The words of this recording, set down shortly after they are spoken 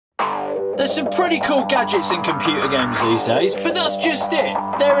There's some pretty cool gadgets in computer games these days, but that's just it.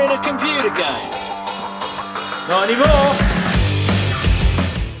 They're in a computer game. Not anymore.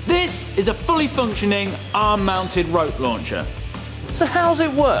 This is a fully functioning arm-mounted rope launcher. So how's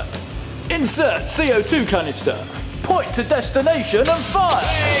it work? Insert CO2 canister, point to destination and fire.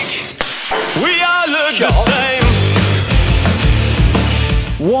 We all look the same.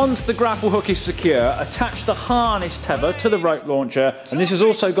 Once the grapple hook is secure, attach the harness tether to the rope launcher, and this has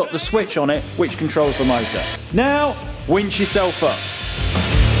also got the switch on it which controls the motor. Now, winch yourself up.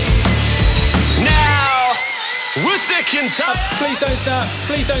 Now, we're sick and tired. Please don't snap,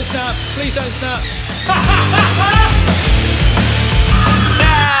 please don't snap, please don't snap.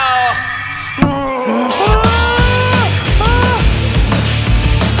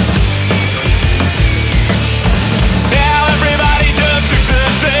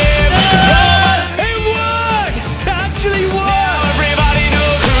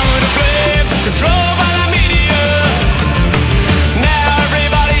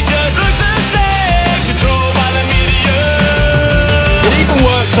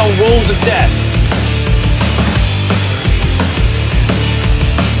 On walls of death.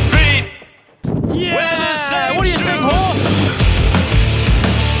 Beat. Yeah! What do you think, Hawk?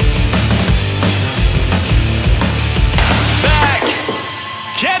 Back.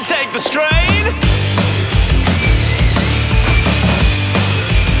 Can't take the strain.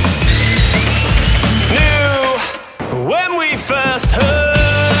 Knew when we first heard.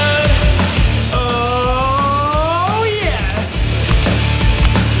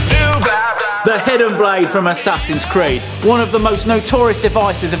 The Hidden Blade from Assassin's Creed, one of the most notorious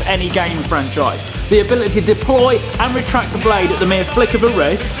devices of any game franchise. The ability to deploy and retract the blade at the mere flick of a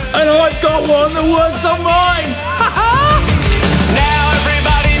wrist, and I've got one that works on mine! Now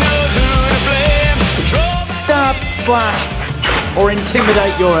everybody knows who to blame. Stab, slash, or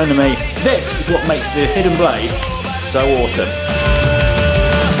intimidate your enemy. This is what makes the Hidden Blade so awesome.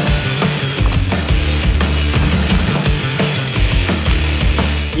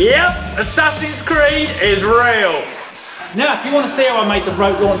 Yep, Assassin's Creed is real. Now, if you want to see how I made the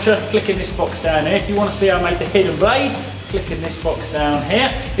rope launcher, click in this box down here. If you want to see how I made the Hidden Blade, click in this box down here.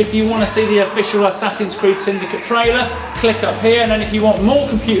 If you want to see the official Assassin's Creed Syndicate trailer, click up here. And then if you want more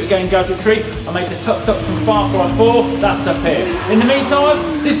computer game gadgetry, I made the tuk-tuk from Far Cry 4, that's up here. In the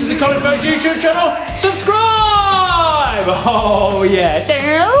meantime, this is the Colin First YouTube channel. Subscribe! Oh yeah.